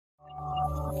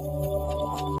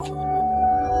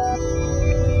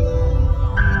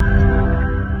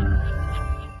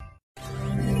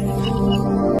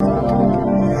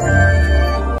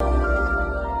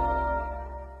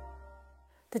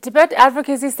Tibet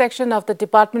Advocacy section of the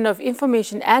Department of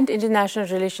Information and International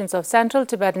Relations of Central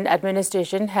Tibetan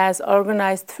Administration has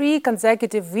organized 3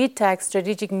 consecutive VTAC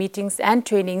strategic meetings and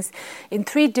trainings in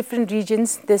 3 different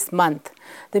regions this month.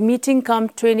 The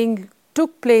meeting-cum-training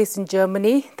took place in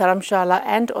Germany, Dharamshala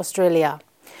and Australia.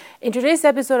 In today's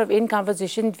episode of In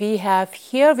Conversation, we have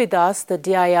here with us the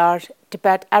DIIR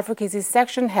Tibet Advocacy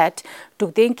section head,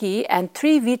 Dukten Kyi, and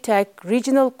 3 VTAC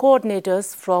regional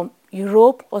coordinators from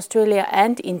Europe, Australia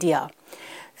and India.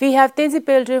 We have Tenzin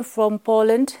Paldon from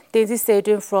Poland, Tenzin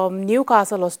Paldon from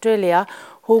Newcastle, Australia,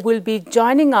 who will be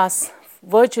joining us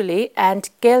virtually, and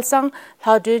Kelsang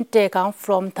Lhadon Teykhang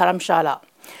from Dharamshala.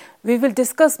 We will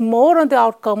discuss more on the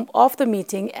outcome of the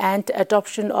meeting and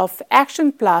adoption of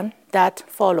action plan that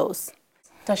follows.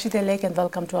 Tashidelek and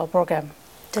welcome to our program.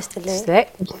 Tashidelek.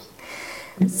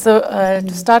 So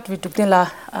to start with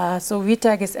Duktenla, so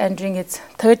VTAC is entering its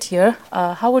 3rd year.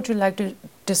 How would you like to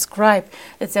describe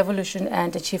its evolution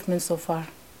and achievements so far?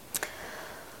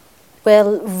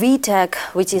 Well, VTAC,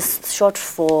 which is short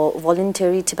for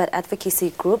Voluntary Tibet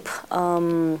Advocacy Group,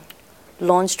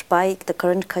 launched by the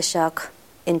current Kashak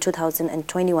in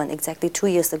 2021, exactly 2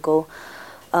 years ago,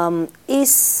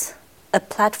 is a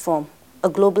platform, a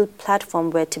global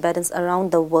platform where Tibetans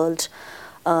around the world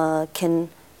can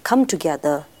come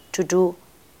together to do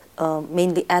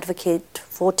mainly advocate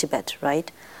for Tibet,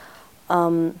 right?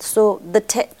 So the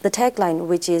tagline,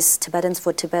 which is Tibetans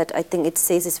for Tibet, I think it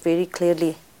says it very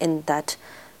clearly in that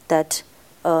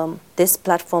this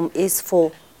platform is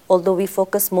for, although we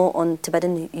focus more on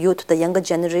Tibetan youth, the younger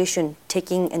generation,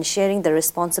 taking and sharing the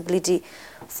responsibility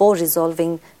for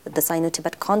resolving the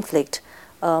Sino-Tibet conflict.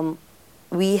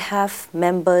 We have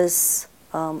members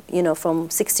from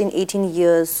 16, 18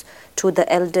 years to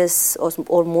the eldest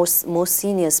or most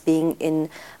seniors being in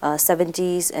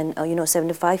 70s and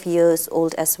 75 years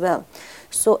old as well.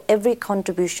 So every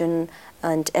contribution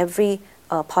and every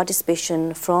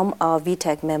participation from our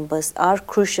VTAC members are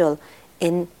crucial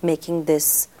in making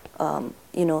this,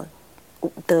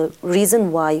 the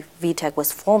reason why VTAC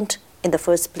was formed in the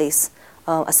first place,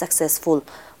 a successful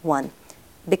one.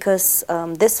 Because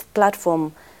this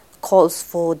platform calls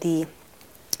for the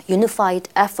unified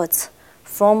efforts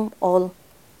from all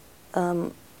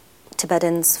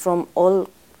Tibetans, from all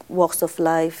walks of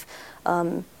life,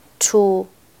 to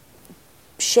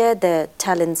share their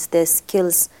talents, their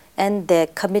skills, and their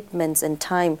commitments and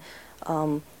time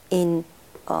in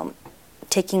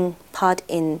taking part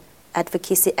in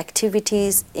advocacy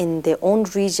activities in their own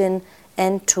region,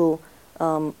 and to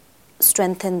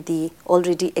strengthen the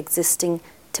already existing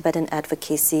Tibetan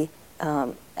advocacy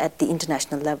at the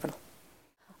international level.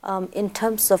 In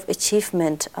terms of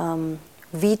achievement,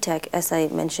 VTAC, as I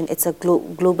mentioned, it's a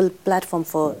global platform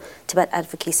for Tibet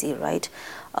advocacy, right?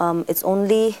 It's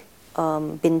only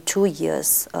been 2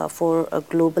 years for a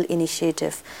global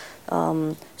initiative.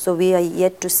 So we are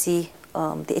yet to see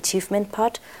the achievement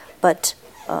part, but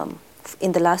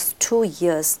in the last 2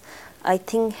 years, I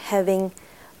think having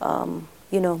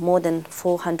more than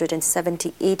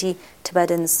 470-80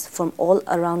 Tibetans from all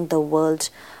around the world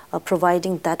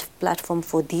providing that platform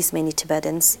for these many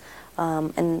Tibetans,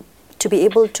 and to be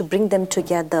able to bring them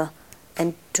together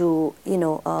and to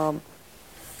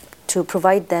to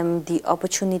provide them the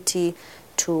opportunity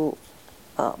to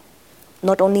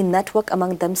not only network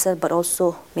among themselves but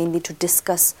also mainly to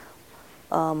discuss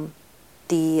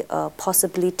the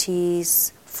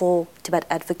possibilities for Tibet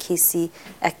advocacy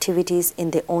activities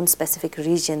in their own specific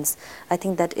regions. I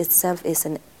think that itself is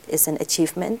an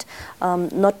achievement.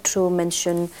 Not to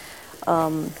mention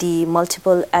the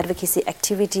multiple advocacy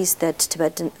activities that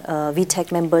Tibetan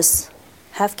VTAC members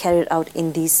have carried out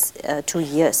in these 2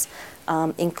 years,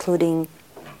 including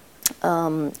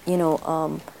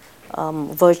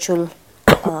virtual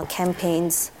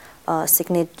campaigns,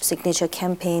 signature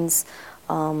campaigns,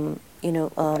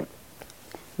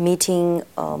 meeting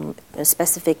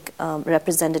specific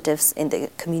representatives in the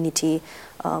community.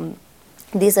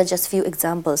 These are just few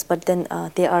examples, but then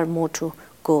there are more to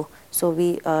go. So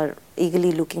we are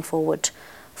eagerly looking forward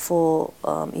for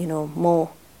more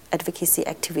advocacy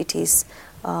activities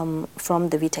from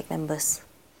the VTAC members.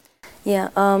 Yeah.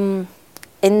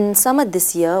 In summer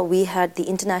this year, we had the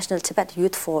International Tibet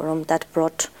Youth Forum that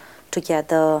brought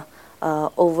together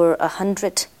over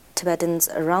 100 Tibetans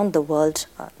around the world,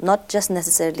 not just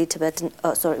necessarily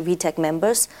VTAC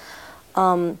members,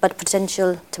 but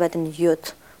potential Tibetan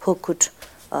youth who could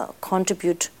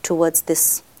contribute towards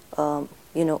this,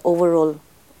 overall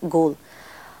goal.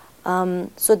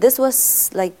 So this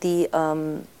was like the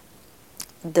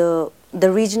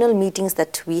regional meetings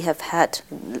that we have had,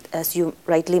 as you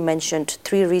rightly mentioned,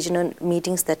 3 regional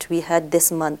meetings that we had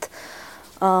this month.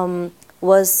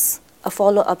 was a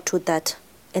follow-up to that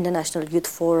International Youth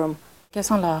Forum.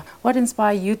 Kelsang La, what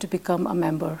inspired you to become a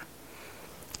member?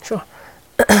 Sure.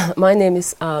 My name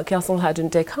is Kelsang Lhadon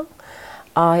Teykhang.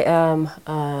 I am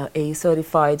a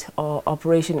certified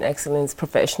Operation Excellence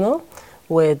professional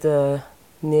with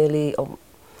nearly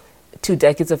 2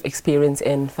 decades of experience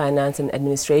in finance and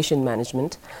administration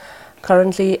management.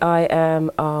 Currently, I am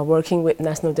working with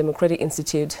National Democratic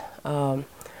Institute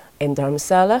in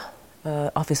Dharamshala,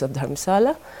 Office of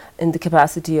Dharamshala, in the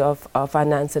capacity of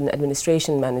finance and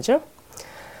administration manager.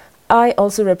 I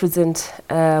also represent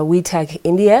WeTag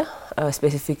India,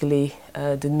 specifically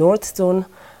the North Zone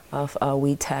of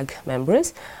WeTag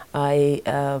members. I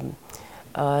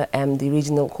am the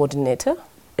regional coordinator.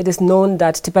 It is known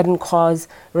that Tibetan cause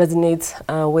resonates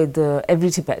with every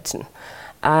Tibetan.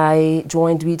 I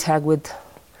joined WeTag with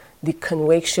the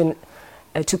conviction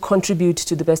to contribute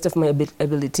to the best of my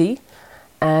ability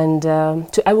and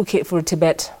to advocate for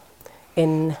Tibet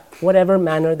in whatever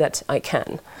manner that I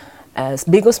can, as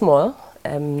big or small.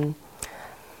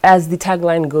 As the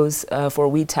tagline goes for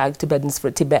WeTag, Tibetans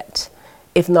for Tibet.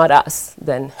 If not us,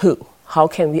 then who? How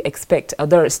can we expect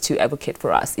others to advocate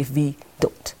for us if we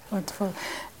don't? Wonderful.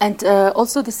 And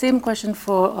also the same question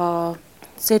for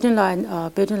Saldon and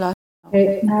Bedunla.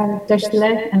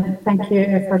 And thank you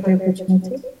for the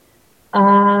opportunity.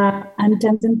 I'm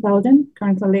Tenzin Paldon,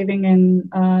 currently living in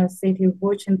city of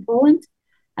Łódź in Poland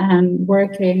and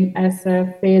working as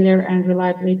a failure and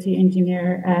reliability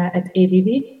engineer at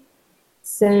ABB.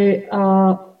 So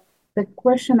the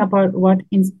question about what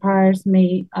inspires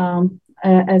me,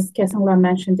 as Kelsang La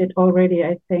mentioned it already,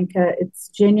 I think it's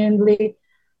genuinely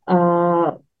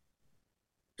kind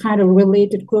of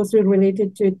closely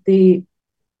related to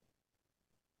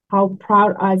how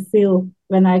proud I feel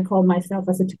when I call myself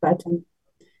as a Tibetan.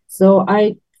 So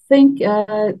I think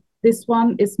this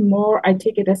one is more, I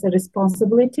take it as a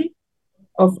responsibility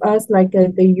of us, like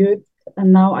the youth.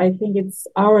 And now I think it's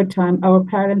our time, our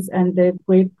parents and the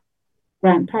great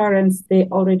grandparents, they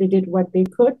already did what they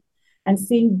could. And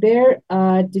seeing their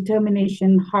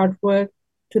determination, hard work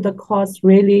to the cause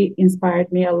really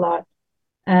inspired me a lot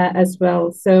as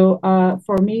well. So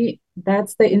for me,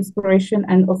 that's the inspiration.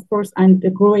 And of course, and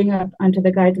growing up under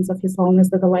the guidance of His Holiness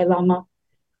the Dalai Lama,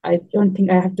 I don't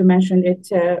think I have to mention it,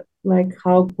 like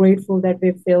how grateful that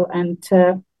we feel. And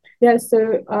yeah,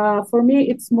 so for me,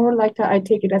 it's more like I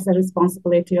take it as a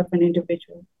responsibility of an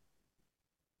individual.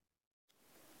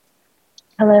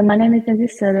 Hello, my name is Tenzin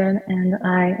Paldon,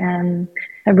 and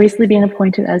I've recently been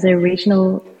appointed as a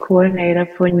regional coordinator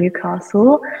for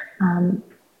Newcastle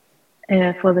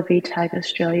for the WeTag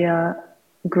Australia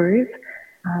group.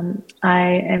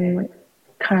 I am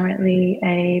currently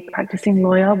a practicing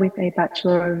lawyer with a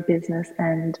Bachelor of Business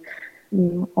and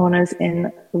honours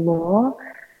in law.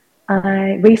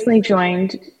 I recently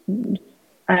joined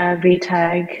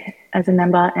WeTag as a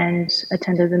member and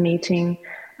attended the meeting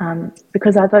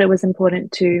because I thought it was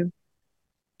important to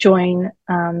join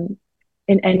in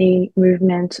any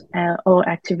movement or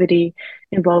activity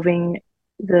involving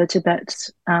the Tibet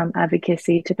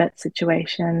advocacy, Tibet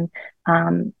situation,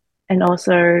 and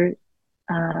also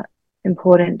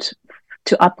important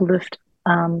to uplift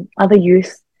other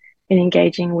youth in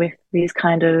engaging with these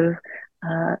kind of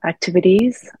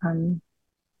activities. And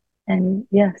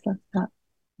yes, that's that.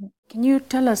 Can you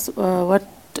tell us what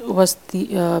was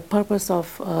the purpose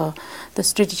of the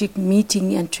strategic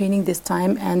meeting and training this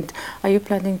time, and are you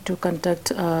planning to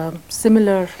conduct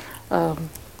similar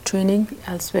training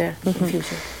elsewhere in the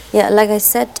future? Yeah, like I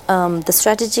said, the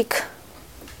strategic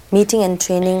meeting and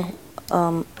training,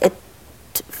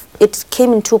 it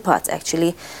came in 2 parts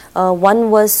actually. One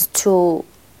was to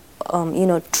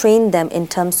train them in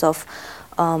terms of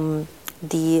the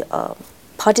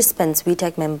participants,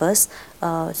 WeTag members,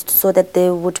 so that they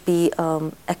would be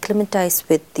acclimatized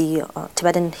with the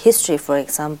Tibetan history, for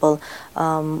example,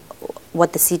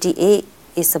 what the CTA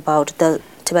is about, the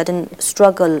Tibetan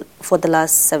struggle for the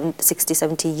last 60,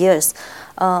 70 years,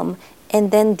 and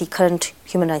then the current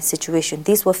human rights situation.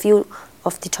 These were few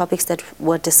of the topics that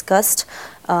were discussed,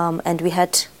 and we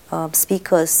had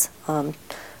speakers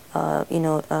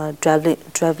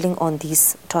traveling on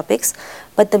these topics.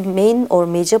 But the main or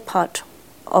major part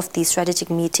of the strategic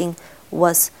meeting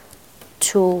was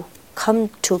to come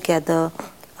together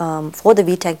for the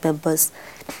WeTag members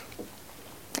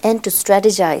and to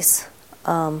strategize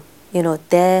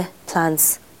their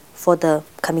plans for the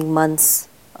coming months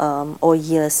or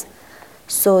years.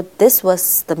 So this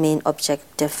was the main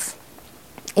objective.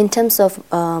 In terms of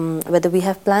whether we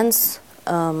have plans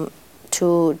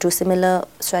to do similar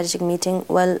strategic meeting,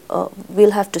 well,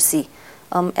 we'll have to see.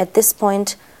 At this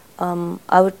point,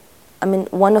 I would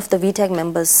one of the VTAG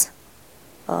members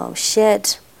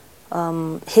shared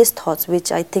his thoughts,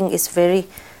 which I think is very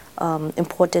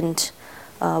important,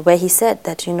 where he said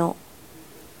that,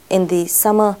 in the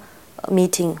summer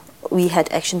meeting we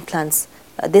had action plans.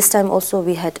 This time also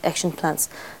we had action plans.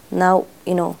 Now,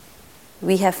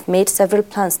 we have made several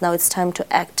plans. Now it's time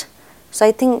to act. So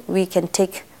I think we can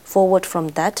take forward from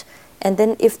that, and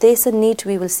then if there's a need,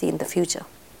 we will see in the future.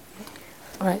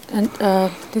 All right, and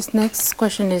this next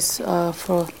question is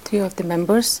for three of the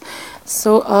members.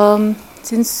 So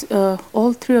since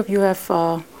all three of you have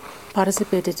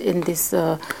participated in this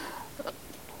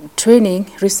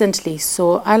training recently,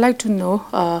 so I'd like to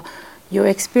know your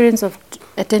experience of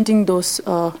attending those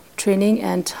training,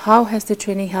 and how has the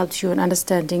training helped you in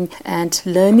understanding and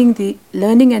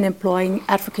learning and employing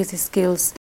advocacy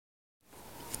skills?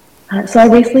 So I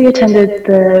recently attended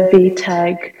the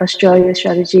VTAG Australia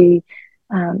Strategy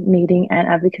meeting and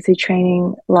advocacy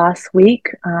training last week,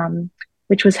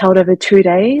 which was held over 2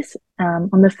 days.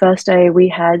 On the first day, we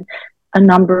had a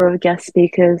number of guest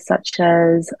speakers, such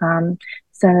as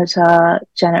Senator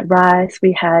Janet Rice.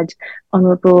 We had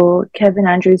Honourable Kevin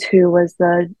Andrews, who was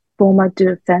the former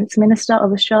Defence Minister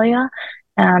of Australia.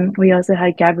 We also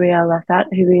had Gabrielle Lafat,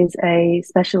 who is a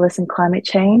specialist in climate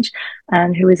change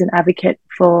and who is an advocate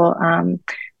for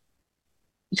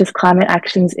just climate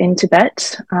actions in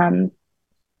Tibet.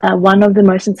 One of the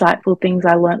most insightful things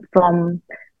I learnt from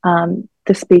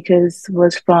the speakers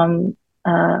was from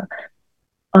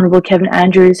Honourable Kevin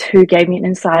Andrews, who gave me an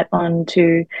insight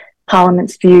onto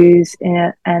Parliament's views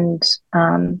and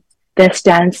their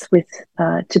stance with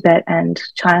Tibet and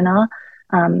China,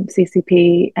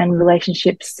 CCP, and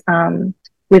relationships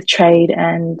with trade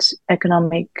and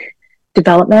economic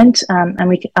development.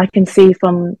 I can see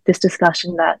from this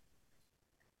discussion that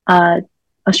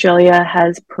Australia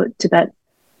has put Tibet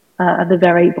at the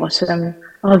very bottom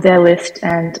of their list,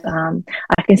 and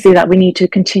I can see that we need to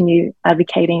continue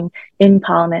advocating in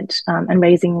Parliament and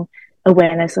raising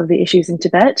awareness of the issues in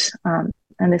Tibet,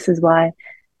 and this is why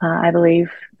I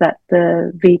believe that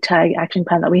the VTAG action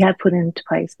plan that we have put into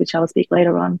place, which I will speak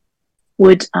later on,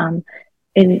 would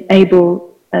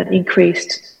enable an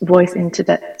increased voice in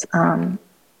Tibet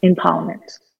in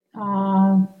Parliament.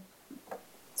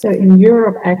 So in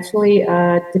Europe, actually,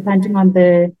 depending on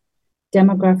the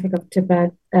demographic of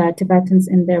Tibetans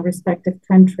in their respective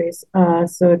countries,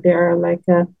 so there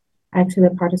are actually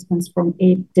participants from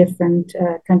 8 different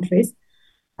countries,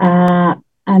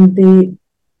 and the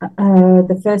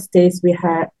first days we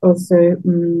had also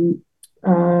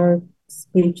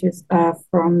speeches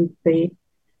from the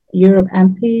Europe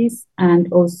MPs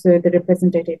and also the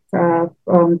representative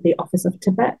from the Office of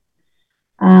Tibet.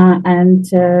 And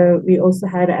we also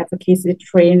had advocacy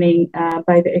training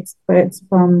by the experts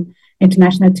from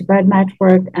International Tibet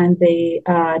Network and the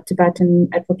Tibetan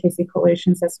Advocacy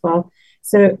Coalitions as well.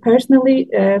 So personally,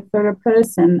 for a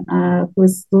person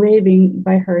who's living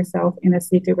by herself in a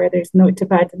city where there's no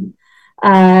Tibetan,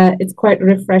 it's quite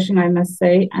refreshing, I must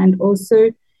say. And also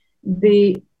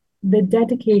the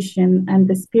dedication and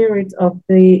the spirit of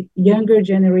the younger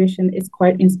generation is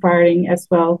quite inspiring as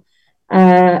well.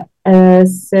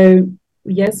 So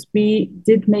yes, we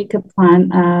did make a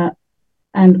plan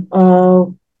and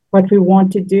what we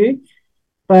want to do,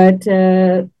 but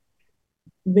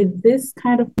with this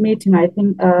kind of meeting, I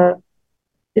think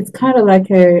it's kind of like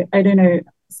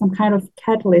some kind of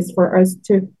catalyst for us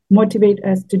to motivate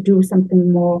us to do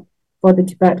something more for the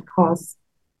Tibet cause.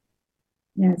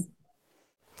 Yes.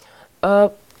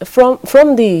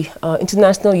 From the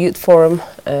International Youth Forum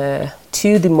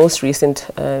to the most recent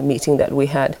meeting that we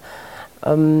had,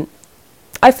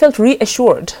 I felt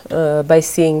reassured by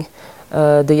seeing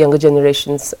the younger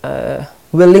generation's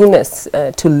willingness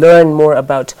to learn more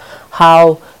about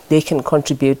how they can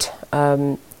contribute,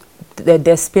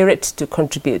 their spirit to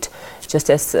contribute, just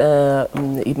as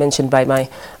you mentioned by my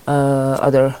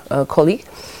other colleague.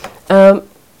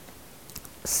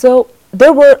 So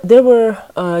there were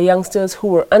youngsters who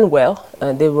were unwell.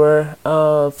 There were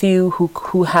a few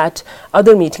who had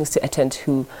other meetings to attend,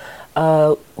 who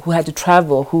had to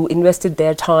travel, who invested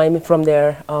their time from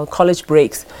their college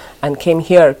breaks and came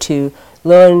here to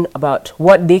learn about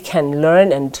what they can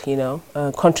learn and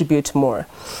contribute more.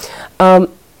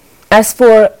 As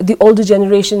for the older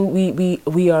generation,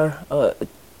 we are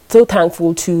so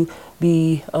thankful to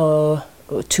be who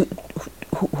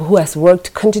has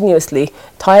worked continuously,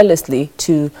 tirelessly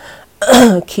to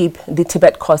keep the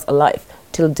Tibet cause alive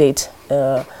till date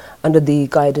under the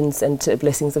guidance and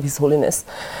blessings of His Holiness.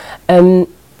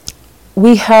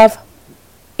 We have,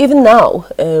 even now,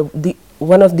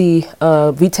 one of the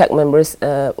VTAC members,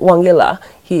 Wangila,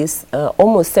 he is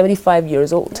almost 75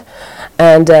 years old,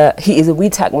 and he is a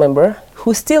VTAC member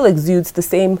who still exudes the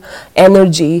same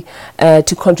energy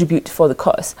to contribute for the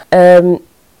cause.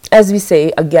 As we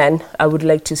say, again, I would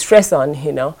like to stress on,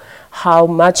 how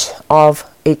much of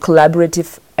a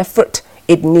collaborative effort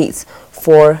it needs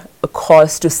for a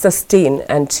cause to sustain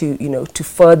and to, to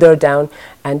further down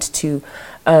and to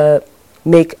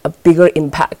make a bigger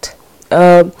impact.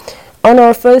 On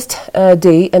our first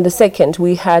day and the second,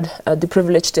 we had the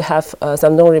privilege to have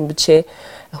Saldon Rinpoche,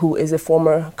 who is a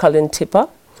former Kalen Tipper,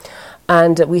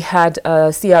 and we had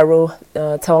CRO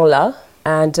Tawangla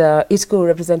and ISKCO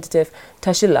representative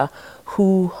Tashila,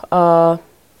 who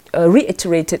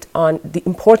reiterated on the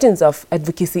importance of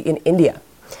advocacy in India.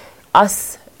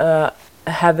 Us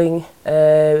having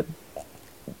a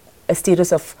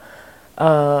status of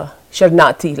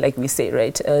Sharnati, like we say,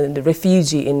 right, the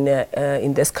refugee in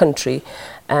this country,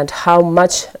 and how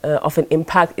much of an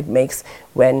impact it makes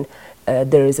when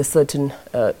there is a certain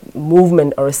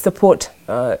movement or a support,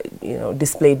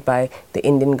 displayed by the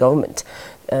Indian government.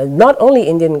 Not only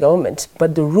Indian government,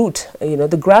 but the root,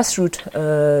 the grassroots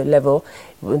level.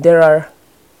 There are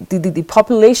the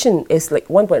population is like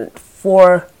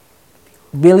 1.4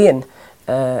 billion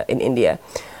in India.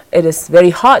 It is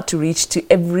very hard to reach to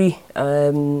every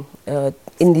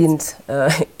Indians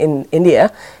in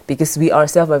India, because we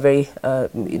ourselves are very,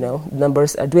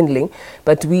 numbers are dwindling.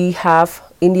 But we have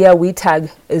India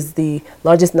VTAG is the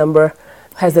largest number,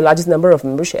 has the largest number of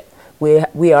membership.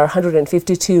 We are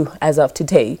 152 as of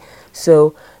today.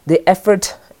 So the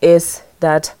effort is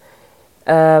that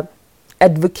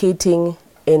advocating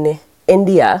in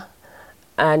India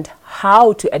and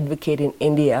how to advocate in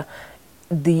India,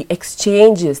 the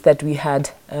exchanges that we had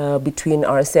between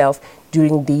ourselves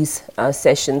during these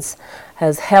sessions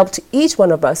has helped each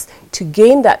one of us to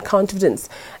gain that confidence.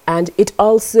 And it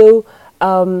also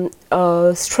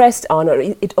stressed on, or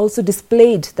it also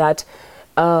displayed that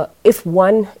if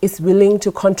one is willing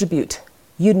to contribute,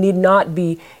 you need not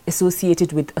be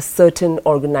associated with a certain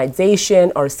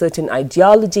organization or a certain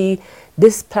ideology.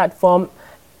 This platform,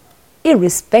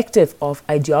 irrespective of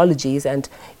ideologies and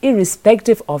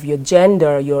irrespective of your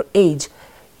gender, your age,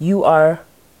 you are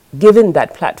given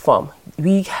that platform.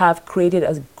 We have created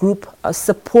a group, a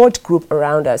support group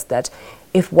around us, that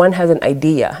if one has an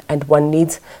idea and one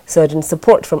needs certain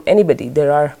support from anybody,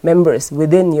 there are members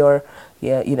within your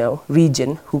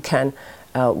region who can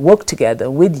work together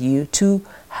with you to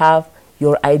have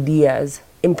your ideas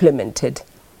implemented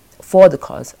for the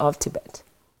cause of Tibet.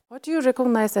 What do you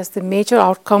recognize as the major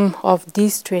outcome of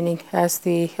this training, as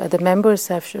the members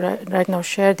have right now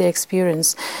shared their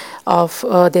experience of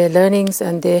their learnings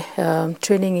and their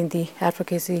training in the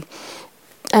advocacy?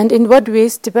 And in what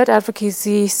ways Tibet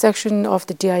Advocacy section of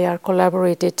the DIIR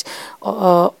collaborated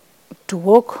to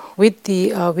work with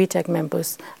the VTAG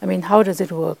members? I mean, how does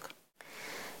it work?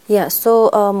 Yeah,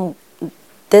 so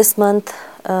this month,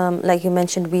 like you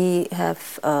mentioned, we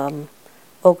have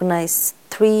organized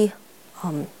 3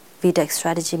 VTAG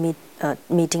strategy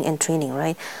meeting and training,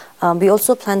 right? We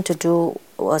also plan to do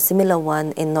a similar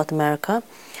one in North America.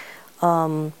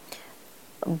 But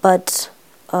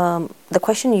the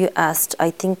question you asked,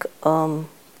 I think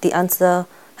the answer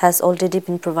has already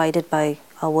been provided by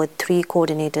our 3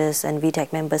 coordinators and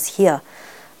VTAG members here.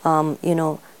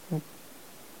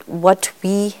 What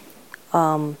we,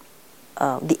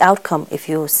 the outcome, if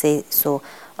you say so,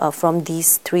 from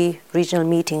these 3 regional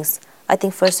meetings, I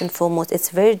think first and foremost, it's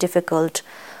very difficult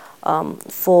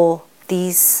for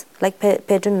these, like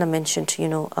Pedrina mentioned,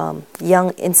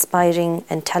 young, inspiring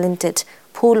and talented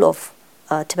pool of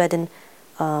Tibetan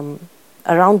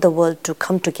around the world to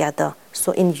come together.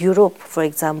 So in Europe, for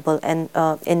example, and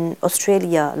in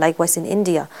Australia, likewise in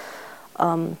India,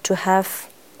 to have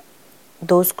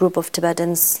those group of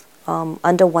Tibetans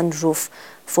under one roof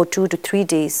for 2 to 3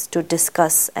 days to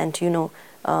discuss and,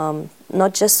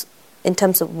 not just in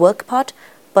terms of work part,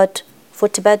 but for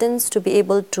Tibetans to be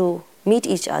able to meet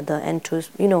each other and to,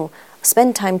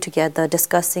 spend time together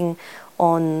discussing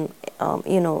on,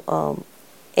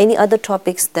 any other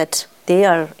topics that they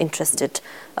are interested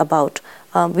about.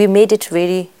 We made it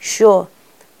very sure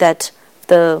that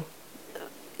the,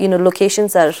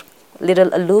 locations are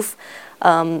little aloof,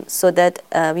 so that,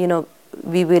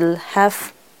 we will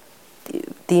have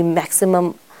the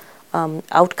maximum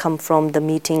outcome from the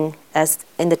meeting, as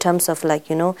in the terms of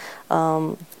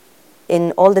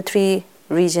in all the 3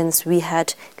 regions we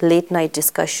had late night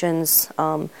discussions,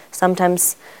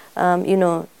 sometimes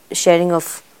sharing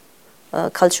of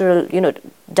cultural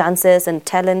dances and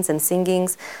talents and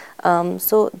singings.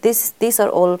 So these are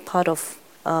all part of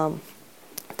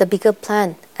the bigger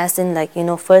plan, as in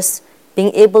first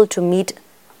being able to meet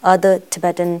other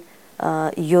Tibetan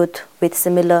youth with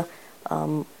similar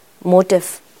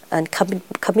motive and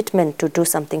commitment to do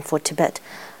something for Tibet.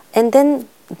 And then,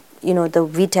 the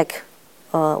VTech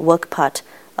work part,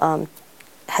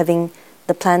 having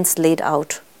the plans laid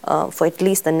out for at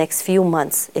least the next few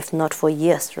months, if not for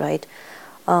years, right?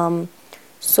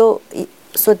 So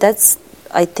that's,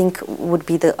 I think, would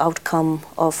be the outcome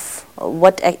of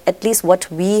at least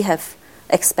what we have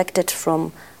expected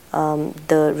from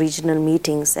the regional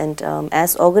meetings. And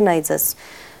as organizers,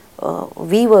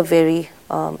 we were very,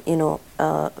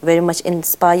 very much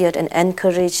inspired and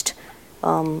encouraged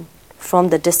from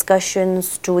the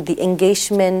discussions to the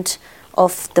engagement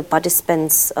of the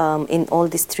participants in all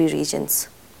these three regions.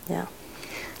 Yeah.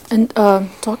 And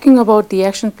talking about the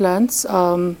action plans,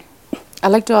 I'd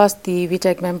like to ask the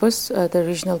VTech members, the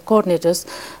regional coordinators,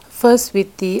 first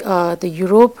with the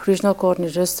Europe regional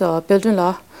coordinators,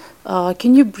 Paldon,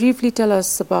 can you briefly tell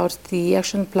us about the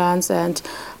action plans and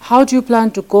how do you plan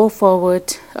to go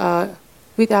forward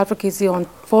with advocacy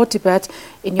for Tibet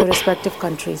in your respective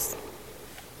countries?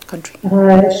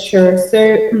 Sure.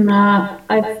 So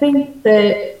I think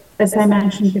that, as I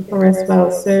mentioned before as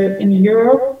well, so in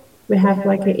Europe, we have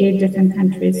 8 different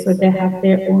countries, so they have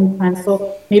their own plans.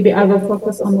 So maybe I will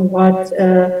focus on what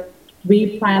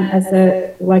we plan as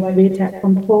a VTech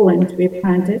from Poland. We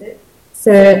planned it.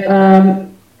 So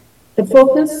the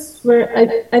focus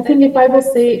I think if I will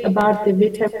say about the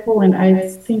VTech Poland, I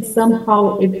think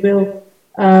somehow it will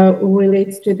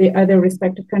relate to the other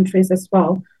respective countries as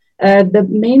well. The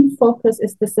main focus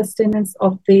is the sustenance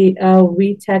of the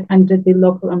VTech under the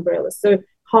local umbrella. So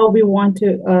how we want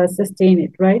to sustain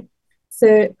it, right?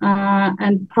 So,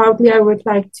 and proudly I would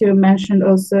like to mention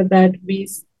also that we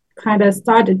kind of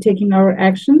started taking our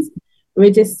actions,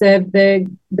 which is the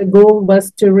goal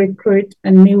was to recruit a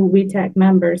new VTech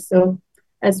member. So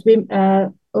as we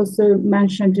also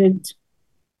mentioned it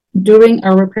during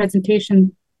our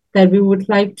presentation, that we would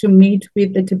like to meet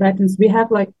with the Tibetans. We have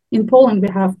in Poland, we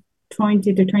have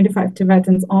 20 to 25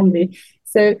 Tibetans only.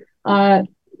 So,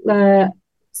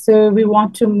 so we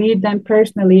want to meet them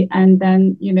personally and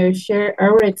then, share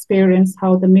our experience,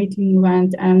 how the meeting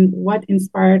went and what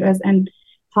inspired us and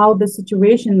how the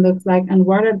situation looks like and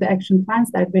what are the action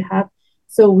plans that we have.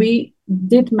 So we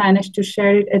did manage to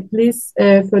share it, at least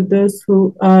for those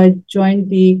who joined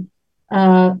the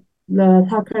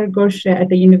Thakur Goshe at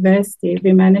the university.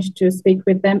 We managed to speak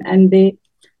with them and they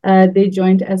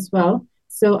joined as well.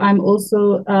 So I'm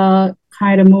also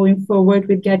kind of moving forward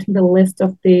with getting the list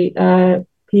of the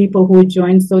people who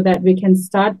joined so that we can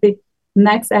start the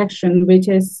next action, which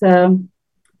is to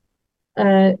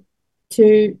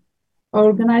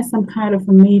organize some kind of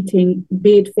a meeting,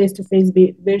 be it face-to-face, be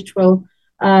it virtual,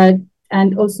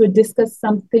 and also discuss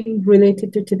something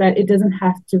related to Tibet. It doesn't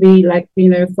have to be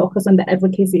focus on the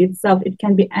advocacy itself. It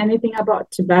can be anything about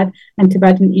Tibet and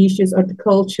Tibetan issues or the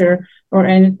culture or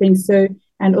anything. So,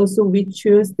 and also we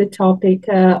choose the topic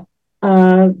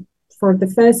for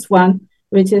the first one,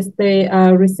 which is the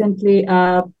recently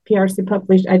PRC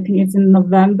published, I think it's in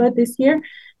November this year,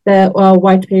 the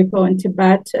white paper on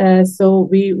Tibet. So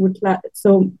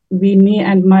me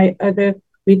and my other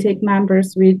VTech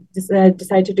members, we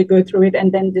decided to go through it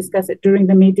and then discuss it during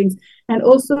the meetings. And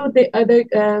also the other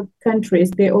countries,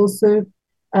 they also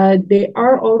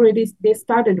they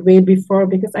started way before,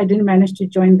 because I didn't manage to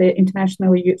join the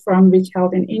International Youth Forum, which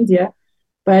held in India.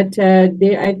 But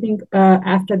I think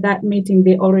after that meeting,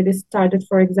 they already started.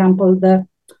 For example, the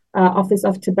Office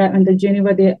of Tibet and the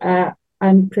Geneva,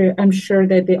 I'm sure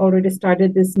that they already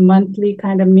started this monthly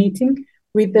kind of meeting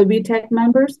with the VTech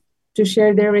members to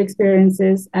share their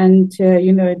experiences and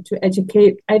to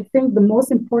educate. I think the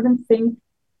most important thing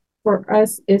for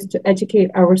us is to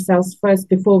educate ourselves first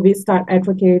before we start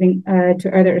advocating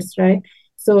to others, right?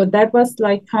 So that was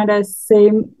kind of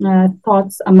same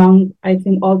thoughts among, I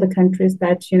think, all the countries,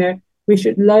 that, we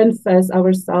should learn first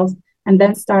ourselves and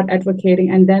then start advocating.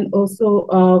 And then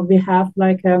also we have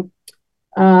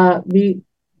we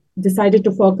decided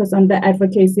to focus on the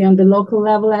advocacy on the local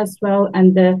level as well,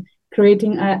 and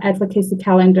creating an advocacy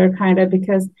calendar kind of,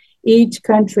 because each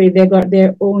country, they got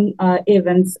their own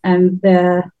events and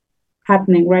they're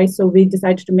happening, right? So we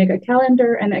decided to make a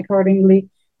calendar and accordingly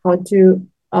how to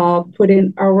put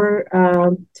in our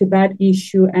Tibet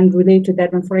issue and relate to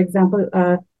that one. For example,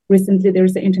 recently there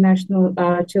is the International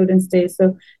Children's Day.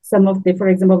 So some of the, for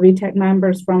example, VTech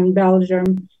members from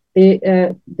Belgium,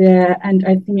 and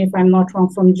I think, if I'm not wrong,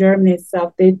 from Germany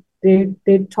itself, they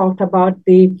talked about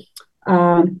the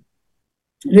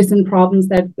recent problems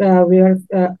that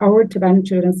our Tibetan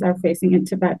children are facing in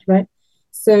Tibet, right?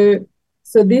 So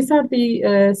So these are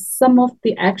the some of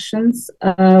the actions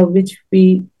which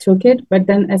we took it. But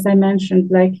then, as I mentioned,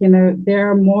 there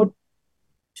are more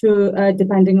to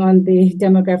depending on the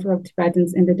demographic of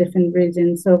Tibetans in the different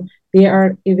regions. So they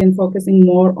are even focusing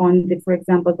more on for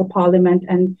example, the parliament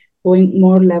and going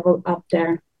more level up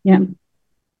there. Yeah.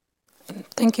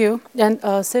 Thank you. And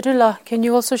Cyrilla, can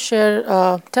you also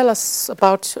tell us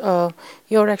about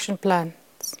your action plan?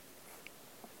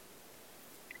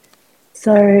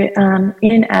 So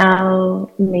in our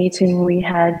meeting, we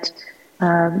had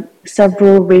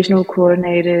several regional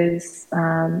coordinators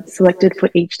selected for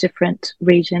each different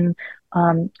region,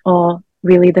 or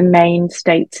really the main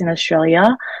states in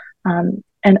Australia.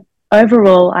 And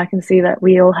overall, I can see that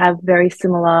we all have very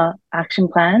similar action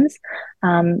plans,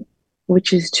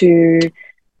 which is to,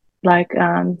 like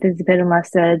Tenzin Paldon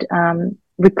said,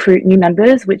 recruit new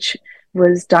members, which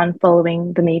was done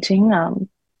following the meeting.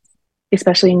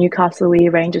 Especially in Newcastle, we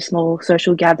arranged a small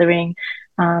social gathering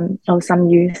of some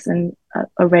youth and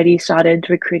already started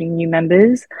recruiting new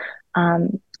members.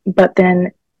 But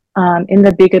then in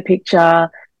the bigger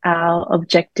picture, our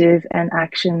objective and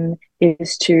action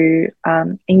is to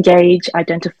engage,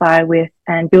 identify with,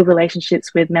 and build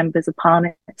relationships with members of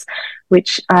parliaments,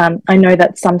 which I know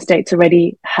that some states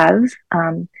already have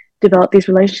developed these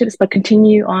relationships, but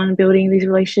continue on building these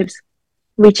relationships,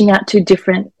 reaching out to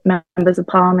different members of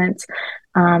parliament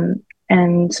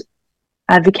and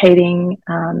advocating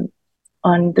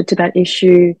on the Tibet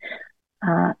issue.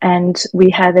 And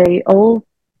we have a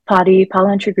all-party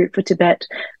parliamentary group for Tibet,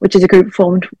 which is a group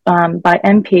formed by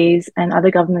MPs and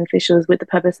other government officials with the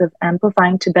purpose of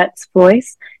amplifying Tibet's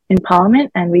voice in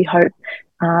parliament. And we hope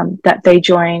that they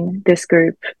join this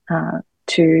group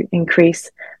to increase,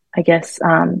 I guess,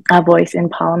 our voice in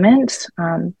parliament.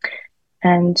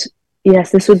 And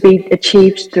yes, this would be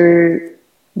achieved through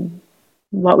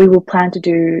what we will plan to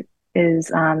do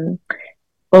is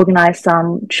organise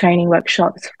some training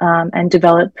workshops and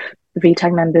develop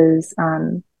VTAG members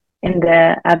in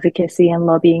their advocacy and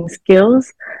lobbying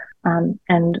skills.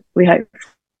 And we hope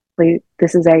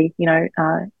this is in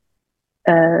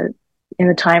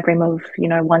the time frame of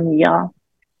 1 year,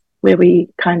 where we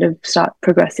kind of start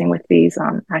progressing with these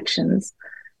actions.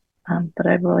 But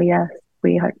overall, yes,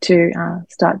 we hope to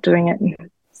start doing it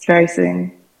very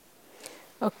soon.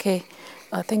 Okay,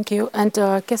 thank you. And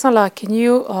Kelsang, can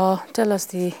you tell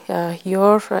us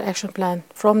your action plan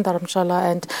from Dharamshala,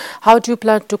 and how do you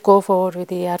plan to go forward with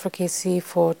the advocacy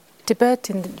for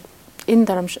Tibet in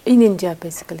India,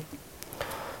 basically?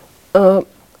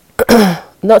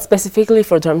 Not specifically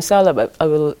for Dharamshala, but I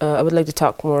would like to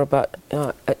talk more about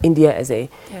India as a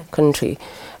country.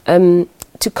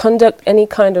 To conduct any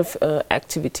kind of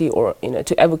activity or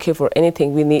to advocate for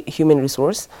anything, we need human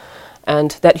resource,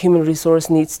 and that human resource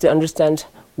needs to understand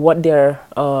what they're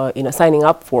signing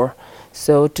up for.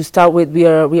 So to start with, we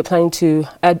are planning to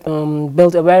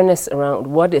build awareness around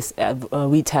what is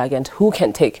VTAG and who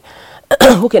can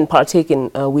who can partake in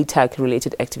VTAG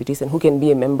related activities and who can be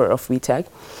a member of VTAG.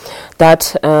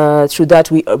 Through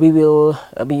that we will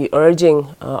be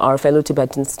urging our fellow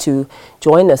Tibetans to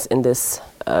join us in this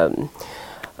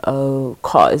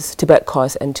Tibet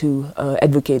cause, and to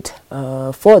advocate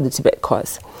for the Tibet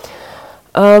cause.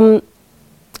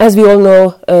 As we all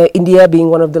know, India being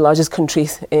one of the largest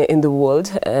countries in the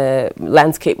world,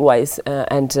 landscape-wise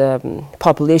and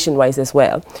population-wise as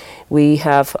well, we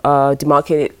have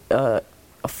demarcated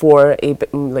for a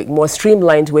more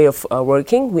streamlined way of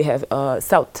working. We have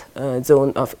south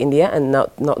zone of India and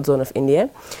north zone of India.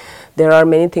 There are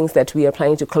many things that we are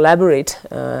planning to collaborate,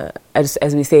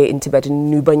 as we say in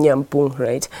Tibetan, Nubanyampung,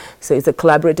 right? So it's a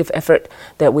collaborative effort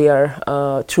that we are,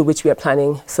 through which we are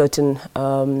planning certain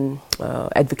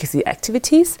advocacy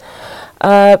activities.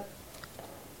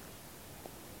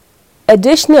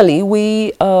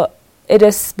 Additionally, it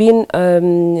has been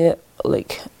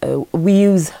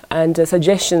views and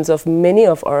suggestions of many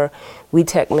of our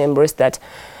VTAG members that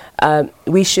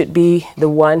we should be the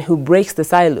one who breaks the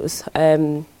silos.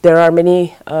 There are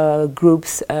many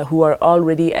groups who are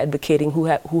already advocating, who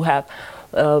have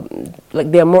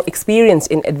they are more experienced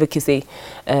in advocacy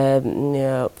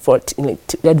advocating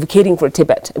for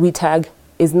Tibet. VTAG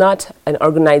is not an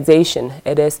organization;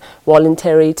 it is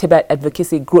voluntary Tibet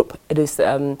advocacy group. It is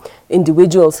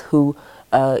individuals who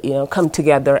come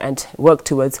together and work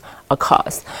towards a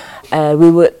cause.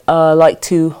 We would like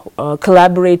to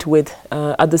collaborate with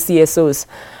other CSOs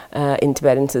in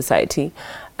Tibetan society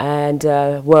and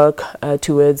work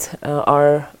towards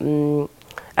our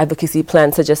advocacy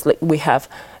plan, such as we have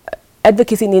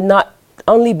advocacy need not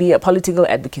only be a political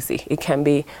advocacy. It can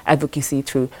be advocacy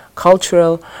through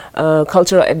cultural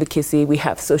advocacy. We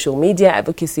have social media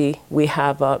advocacy. We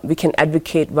can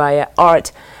advocate via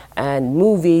art and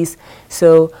movies.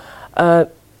 So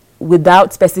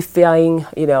without specifying,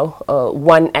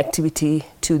 one activity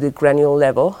to the granular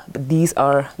level, but these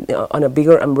are on a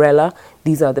bigger umbrella.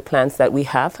 These are the plans that we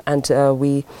have, and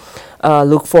we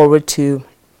look forward to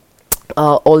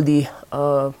all the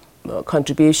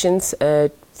contributions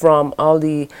from all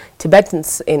the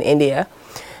Tibetans in India.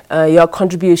 Your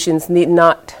contributions need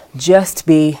not just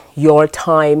be your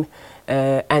time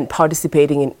and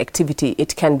participating in activity.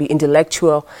 It can be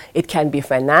intellectual, it can be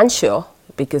financial,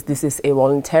 because this is a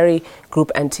voluntary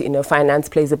group, and finance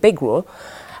plays a big role.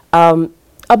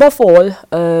 Above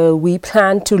all, we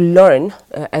plan to learn,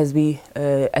 as we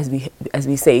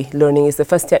say, learning is the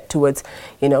first step towards,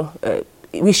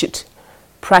 we should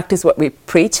practice what we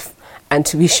preach, and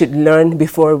we should learn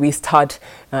before we start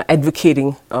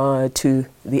advocating to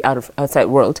the outside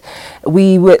world.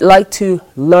 We would like to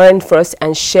learn first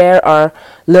and share our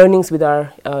learnings with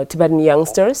our Tibetan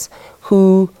youngsters,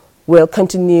 who will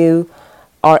continue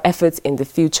our efforts in the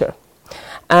future.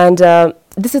 And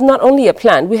this is not only a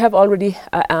plan. We have already,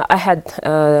 I had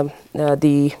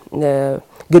the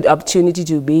good opportunity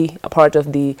to be a part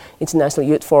of the International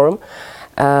Youth Forum,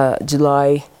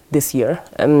 July this year.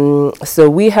 So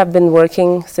we have been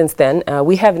working since then.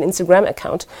 We have an Instagram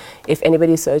account. If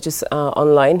anybody searches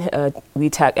online,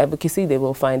 DIIR Advocacy, they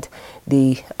will find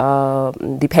the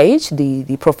page,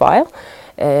 the profile.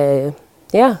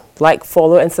 Like,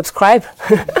 follow, and subscribe.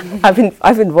 I've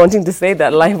been wanting to say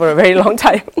that line for a very long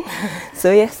time.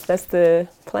 So yes, that's the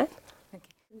plan. In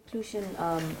conclusion,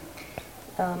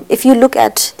 if you look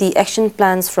at the action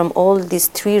plans from all these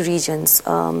three regions,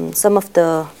 some of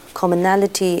the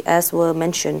commonality, as were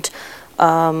mentioned,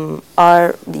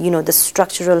 are the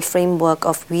structural framework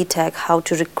of VTAG, how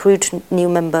to recruit new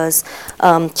members,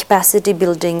 capacity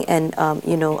building, and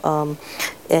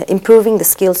improving the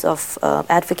skills of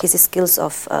advocacy skills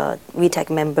of VTAG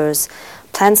members,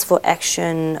 plans for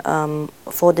action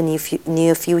for the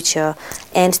near future,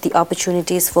 and the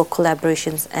opportunities for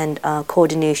collaborations and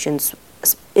coordinations,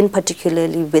 in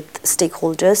particularly with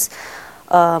stakeholders.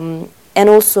 And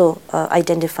also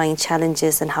identifying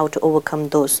challenges and how to overcome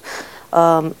those,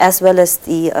 as well as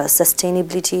the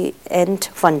sustainability and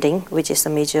funding, which is a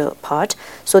major part.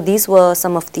 So these were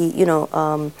some of the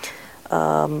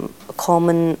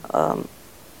common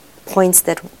points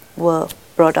that were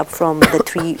brought up from the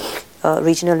three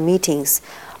regional meetings.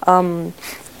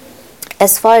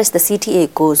 As far as the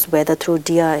CTA goes, whether through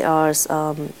DIIR's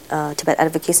Tibet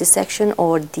Advocacy section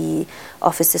or the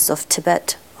offices of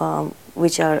Tibet,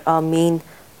 which are our main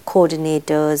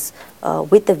coordinators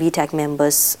with the VTAG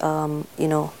members,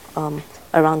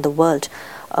 around the world.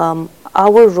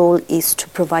 Our role is to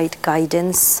provide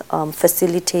guidance,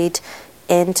 facilitate,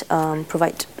 and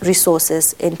provide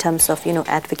resources in terms of,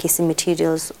 advocacy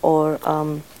materials or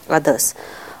others.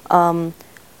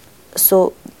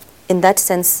 So, in that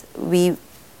sense, we,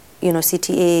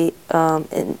 CTA,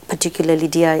 and particularly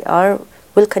DIIR,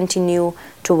 will continue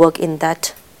to work in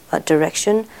that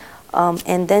direction.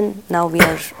 And then now we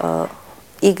are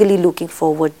eagerly looking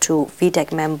forward to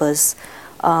VTAG members,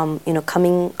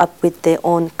 coming up with their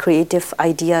own creative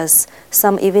ideas.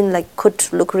 Some even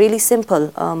could look really simple,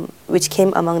 which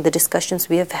came among the discussions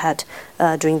we have had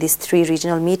during these three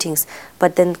regional meetings,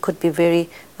 but then could be very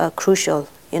crucial.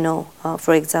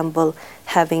 For example,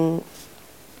 having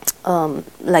a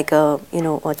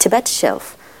Tibet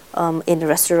shelf in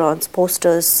restaurants,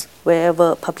 posters,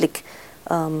 wherever public,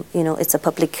 it's a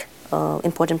public.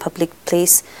 Important public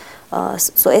place,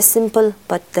 so as simple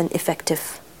but then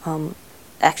effective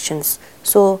actions.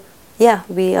 So yeah,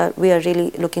 we are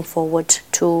really looking forward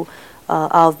to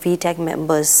our VTAG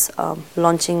members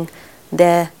launching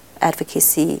their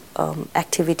advocacy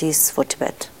activities for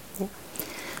Tibet. Yeah.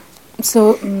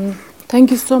 So thank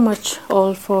you so much,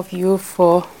 all four of you,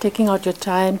 for taking out your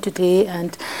time today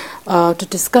and to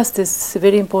discuss this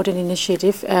very important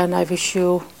initiative. And I wish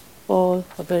you all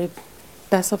a very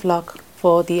best of luck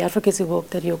for the advocacy work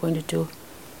that you're going to do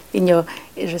in your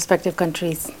respective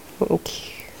countries.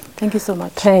 Thank you so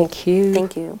much. Thank you.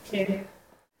 Thank you.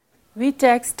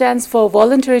 VTAG stands for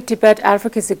Voluntary Tibet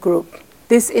Advocacy Group.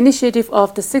 This initiative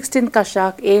of the 16th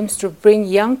Kashak aims to bring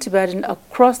young Tibetans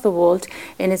across the world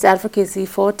in its advocacy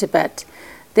for Tibet.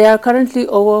 There are currently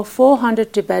over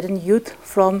 400 Tibetan youth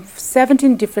from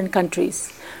 17 different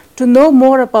countries. To know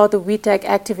more about the VTAG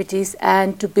activities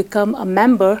and to become a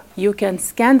member, you can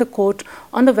scan the code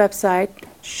on the website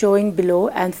showing below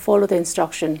and follow the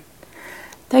instruction.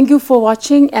 Thank you for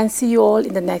watching, and see you all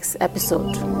in the next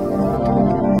episode.